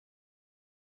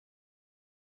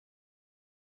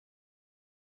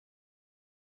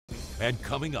And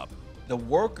coming up, The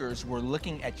workers were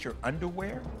looking at your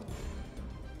underwear?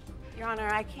 Your Honor,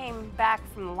 I came back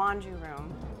from the laundry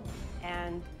room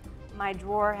and my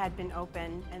drawer had been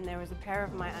opened and there was a pair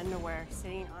of my underwear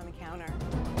sitting on the counter.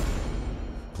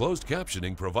 closed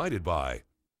captioning provided by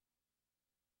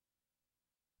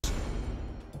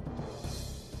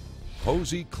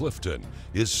Posey Clifton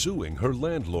is suing her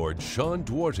landlord, Sean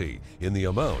Duarte, in the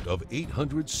amount of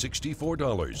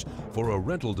 $864 for a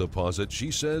rental deposit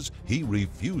she says he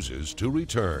refuses to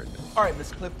return. All right,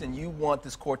 Ms. Clifton, you want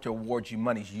this court to award you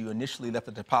money. You initially left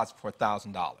a deposit for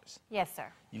 $1,000. Yes, sir.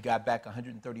 You got back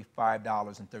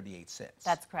 $135.38.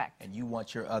 That's correct. And you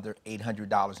want your other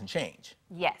 $800 and change.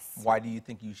 Yes. Why do you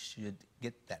think you should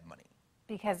get that money?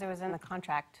 Because it was in the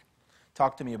contract.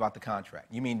 Talk to me about the contract.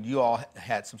 You mean you all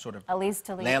had some sort of A lease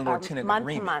to lease, landlord-tenant month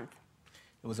agreement? to month.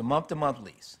 It was a month-to-month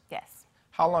lease. Yes.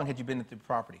 How long had you been at the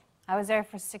property? I was there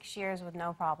for 6 years with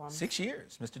no problem. 6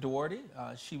 years. Mr. Duarte,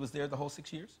 she was there the whole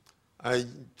 6 years?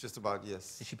 Just about,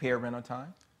 yes. Did she pay her rent on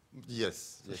time?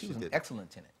 Yes, So yes, she was an did. excellent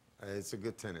tenant. It's a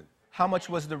good tenant. How much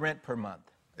was the rent per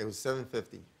month? It was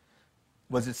 $750.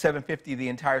 Was it $750 the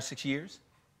entire 6 years?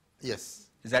 Yes.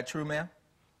 Is that true, ma'am?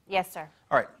 Yes, sir.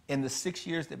 All right. In the 6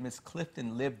 years that Ms.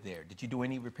 Clifton lived there, did you do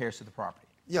any repairs to the property?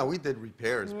 Yeah, we did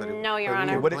repairs, but No, Your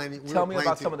Honor. we were What did- planning, tell me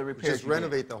about to some of the repairs just you did.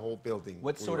 renovate the whole building.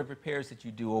 What sort of repairs did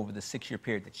you do over the 6-year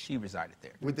period that she resided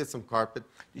there? We did some carpet.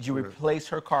 Did you replace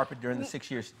her carpet during the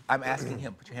 6 years? I'm asking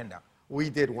him. Put your hand down. We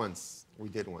did once. We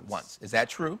did once. Once. Is that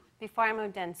true? Before I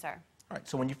moved in, sir. All right.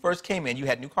 So when you first came in, you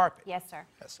had new carpet? Yes, sir.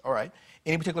 Yes. All right.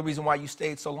 Any particular reason why you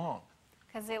stayed so long?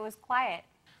 Because it was quiet.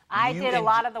 I You did a and-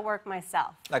 lot of the work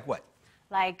myself. Like what?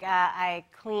 Like I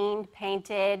cleaned,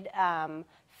 painted,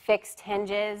 fixed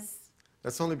hinges.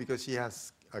 That's only because she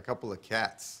has a couple of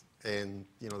cats, and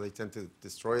you know they tend to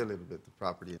destroy a little bit the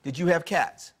property. Did you have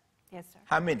cats? Yes, sir.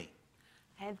 How many?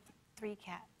 I had 3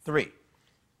 cats. 3.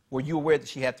 Were you aware that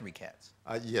she had 3 cats?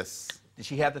 Yes. Did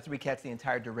she have the 3 cats the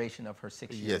entire duration of her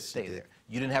 6-year Yes, she stay did. there?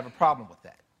 You didn't have a problem with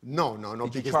that? No.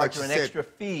 Did you Because charge like her an she said, extra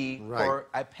fee Right. for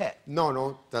a pet?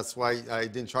 No. That's why I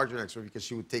didn't charge her an extra, because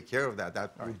she would take care of that.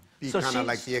 That would be So kind she- of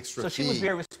like the extra So fee. she was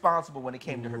very responsible when it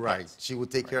came to her Right. pets? She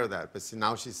would take care of that. But see,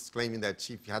 now she's claiming that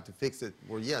she had to fix it.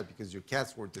 Well, yeah, because your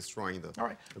cats were destroying the, All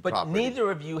right. the But property.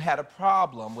 neither of you had a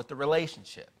problem with the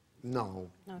relationship. No,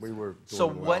 we were doing So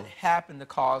well. what happened to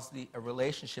cause a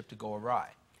relationship to go awry?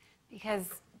 Because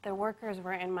the workers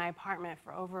were in my apartment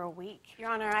for over a week. Your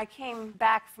Honor, I came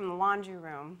back from the laundry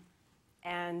room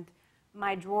and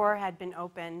my drawer had been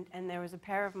opened and there was a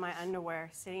pair of my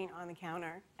underwear sitting on the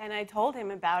counter. And I told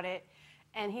him about it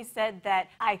and he said that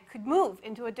I could move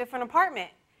into a different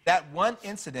apartment. That one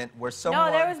incident where someone...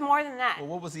 No, there was more than that. Well,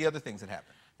 what was the other things that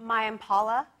happened? My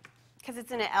Impala, because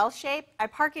it's in an L shape, I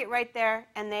park it right there,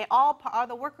 and they all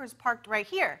the workers parked right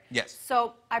here. Yes.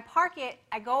 So I park it,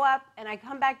 I go up, and I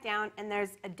come back down, and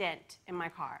there's a dent in my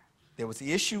car. There was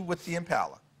the issue with the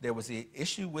Impala. There was the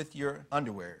issue with your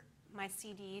underwear. My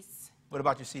CDs, What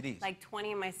about your CDs? like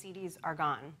 20 of my CDs are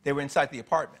gone. They were inside the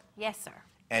apartment, Yes, sir.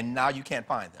 and now you can't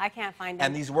find them. I can't find them.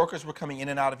 And these workers were coming in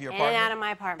and out of your In and apartment? out of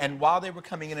my apartment. And while they were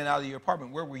coming in and out of your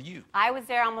apartment, where were you? I was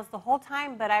there almost the whole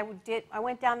time, but I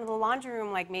went down to the laundry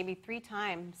room like maybe 3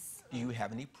 times. Do you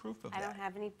have any proof of that? I don't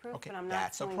have any proof, Okay, but I'm not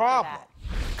that's a suing problem. for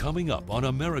that. Coming up on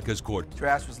America's Court.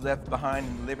 Trash was left behind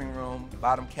in the living room.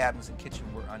 Bottom cabinets and kitchen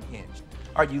were unhinged.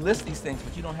 All right, you list these things,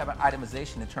 but you don't have an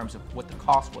itemization in terms of what the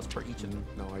cost was per each of them.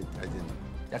 No, I didn't.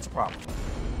 That's a problem.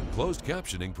 Closed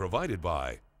captioning provided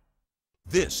by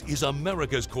This is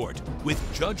America's Court with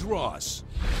Judge Ross.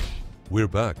 We're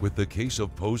back with the case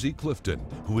of Posey Clifton,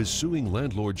 who is suing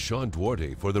landlord Sean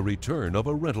Duarte for the return of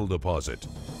a rental deposit.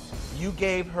 You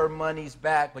gave her monies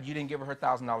back, but you didn't give her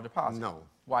 $1,000 deposit. No.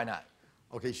 Why not?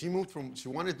 Okay, she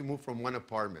wanted to move from one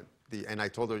apartment. And I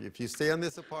told her, if you stay on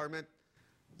this apartment,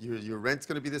 your rent's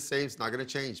going to be the same, it's not going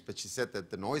to change. But she said that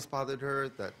the noise bothered her,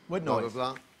 that What blah, noise?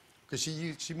 blah, blah. Because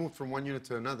she moved from one unit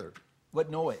to another. What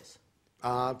noise?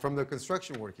 From the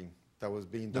construction working that was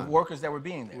being The done. workers that were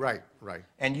being there. Right.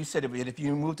 And you said if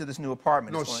you move to this new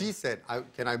apartment. No, it's going- she said,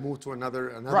 can I move to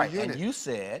another Right, unit? and you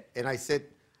said. And I said,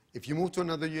 if you move to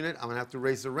another unit, I'm going to have to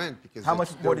raise the rent. Because How much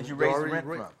they're- more did you they're raise the already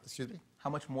rent from? Excuse me? How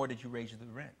much more did you raise the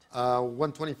rent?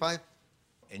 125.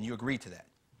 And you agreed to that.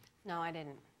 No, I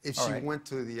didn't. If All she right. went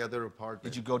to the other apartment.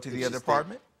 Did you go to if the she other stayed-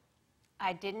 apartment?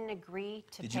 I didn't agree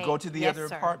to Did pay. you go to the Yes, other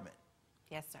sir. apartment?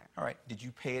 Yes, sir. All right. Did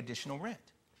you pay additional rent?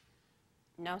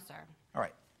 No, sir. All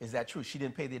right. Is that true? She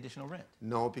didn't pay the additional rent.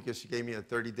 No, because she gave me a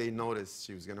 30-day notice.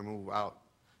 She was going to move out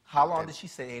How long did she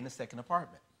stay in the second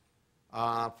apartment?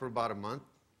 for about a month.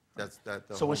 That's that.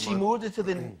 the So when whole she month. moved into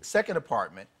the second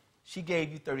apartment, She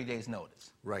gave you 30 days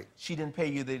notice. Right. She didn't pay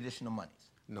you the additional monies.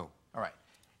 No. All right.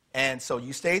 And so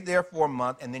you stayed there for a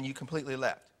month, and then you completely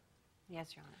left.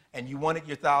 Yes, Your Honor. And you wanted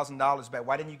your $1,000 back.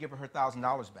 Why didn't you give her her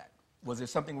 $1,000 back? Was there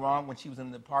something wrong when she was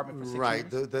in the apartment for 6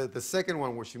 Right. years? The second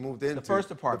one where she moved into. The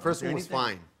first apartment. The first there one was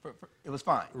fine. It was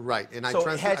fine. Right. And so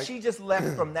had she just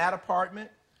left from that apartment,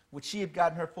 would she have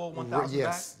gotten her full $1,000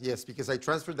 Yes, back? yes, because I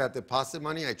transferred that deposit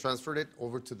money, I transferred it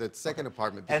over to the second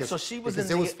apartment. And Because, so she was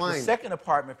because in it was the fine. second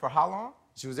apartment for how long?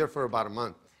 She was there for about a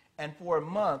month. And for a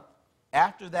month,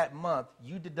 after that month,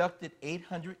 you deducted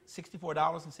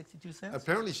 $864.62?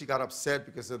 Apparently she got upset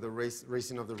because of the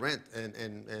raising of the rent,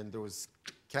 and there was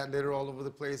cat litter all over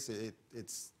the place. It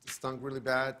stunk really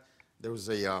bad. There was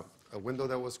a window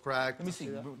that was cracked. Let me see.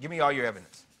 Give me all your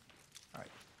evidence. All right.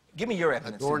 Give me your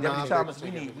evidence. doorknob. Deputy Thomas,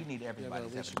 we need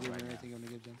everybody's List evidence of right now. everything I'm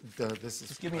gonna give them. This is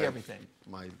Just give me everything.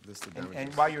 My list of And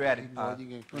damages. while you're at it, Well,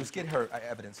 you can- let's get her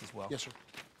evidence as well. Yes, sir.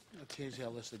 I'll change that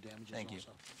list of damages Thank you.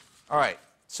 also. All right.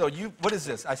 So what is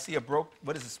this? I see a broke.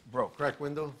 What is this broke? Cracked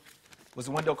window? Was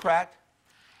the window cracked?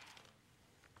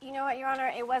 You know what, Your Honor?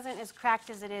 It wasn't as cracked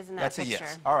as it is in that That's picture. a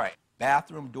yes. All right.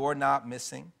 Bathroom doorknob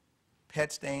missing,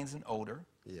 pet stains and odor,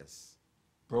 Yes,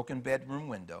 broken bedroom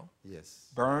window, yes.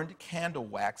 burned candle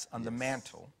wax on the Yes.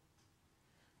 mantle.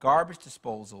 Garbage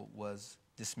disposal was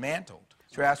dismantled.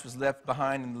 Trash was left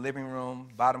behind in the living room.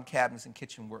 Bottom cabinets and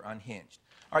kitchen were unhinged.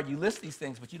 All right, you list these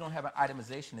things, but you don't have an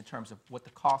itemization in terms of what the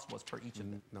cost was per each of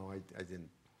them. No, I didn't.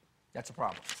 That's a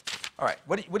problem. All right,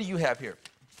 what do you have here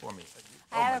for me?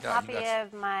 I have a copy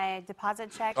of my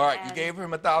deposit check. All right, you and- gave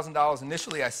him $1,000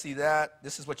 initially. I see that.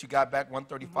 This is what you got back,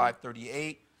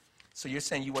 $135.38. So you're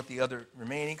saying you want the other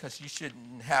remaining because you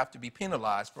shouldn't have to be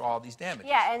penalized for all these damages.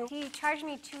 Yeah, and he charged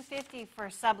me $250 for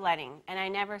subletting, and I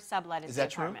never subletted Is the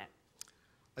that true? apartment.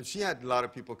 She had a lot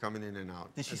of people coming in and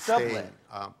out. Did she and staying. sublet?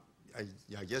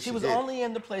 Yeah, I guess She was did. only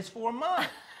in the place for a month.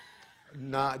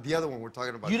 Nah, the other one, we're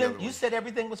talking about You the didn't. other You one. said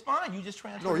everything was fine. You just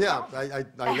transferred. No, yeah,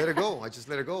 $1,000. I let it go. I just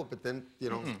let it go, but then,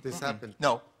 this happened.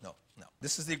 No.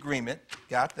 This is the agreement.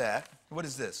 Got that. What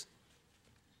is this?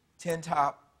 10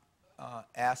 top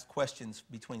asked questions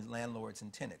between landlords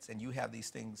and tenants, and you have these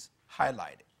things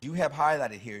highlighted. You have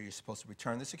highlighted here you're supposed to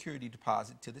return the security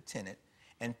deposit to the tenant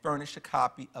and furnish a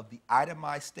copy of the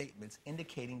itemized statements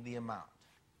indicating the amount.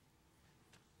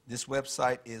 This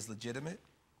website is legitimate,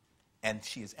 and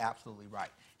she is absolutely right.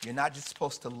 You're not just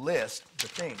supposed to list the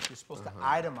things. You're supposed to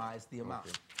itemize the amount.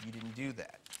 Okay. You didn't do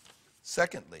that.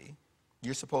 Secondly,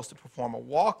 you're supposed to perform a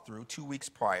walkthrough 2 weeks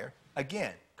prior.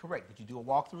 Again, correct. Did you do a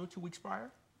walkthrough 2 weeks prior?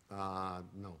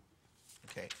 No.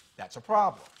 Okay, that's a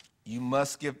problem. You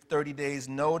must give 30 days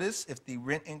notice if the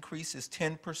rent increase is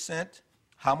 10%.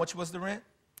 How much was the rent?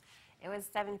 It was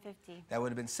 $750. That would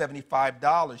have been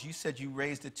 $75. You said you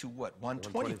raised it to what,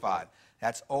 125?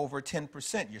 That's over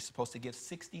 10%. You're supposed to give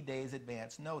 60 days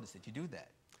advance notice. Did you do that?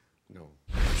 No.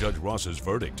 Judge Ross's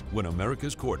verdict when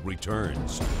America's Court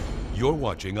returns. You're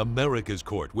watching America's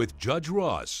Court with Judge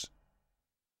Ross.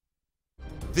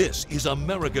 This is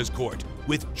America's Court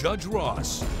with Judge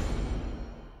Ross.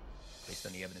 Based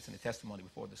on the evidence and the testimony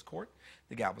before this court,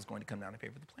 the guy was going to come down in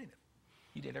favor of the plaintiff.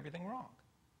 You did everything wrong.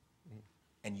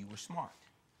 And you were smart.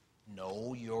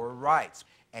 Know your rights.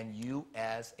 And you,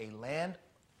 as a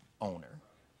landowner,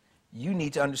 you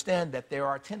need to understand that there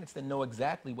are tenants that know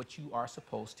exactly what you are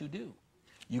supposed to do.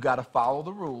 You got to follow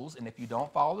the rules, and if you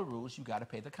don't follow the rules, you got to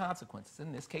pay the consequences.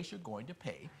 In this case, you're going to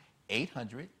pay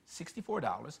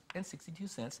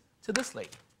 $864.62 to this lady.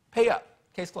 Pay up.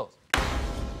 Case closed.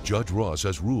 Judge Ross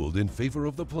has ruled in favor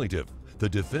of the plaintiff. The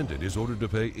defendant is ordered to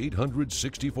pay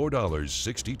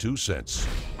 $864.62.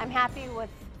 I'm happy with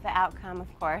the outcome,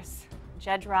 of course.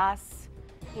 Judge Ross,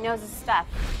 he knows his stuff.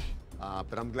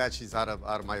 But I'm glad she's out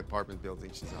of my apartment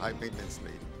building. She's a high maintenance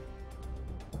lady.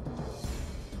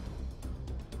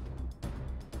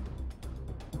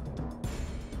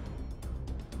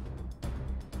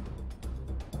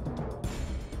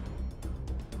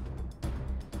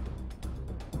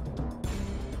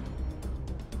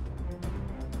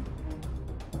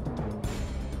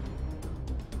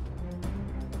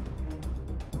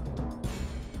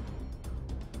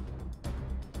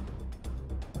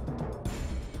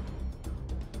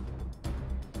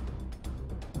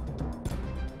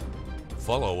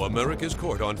 Follow America's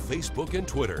Court on Facebook and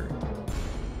Twitter.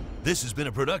 This has been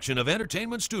a production of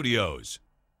Entertainment Studios.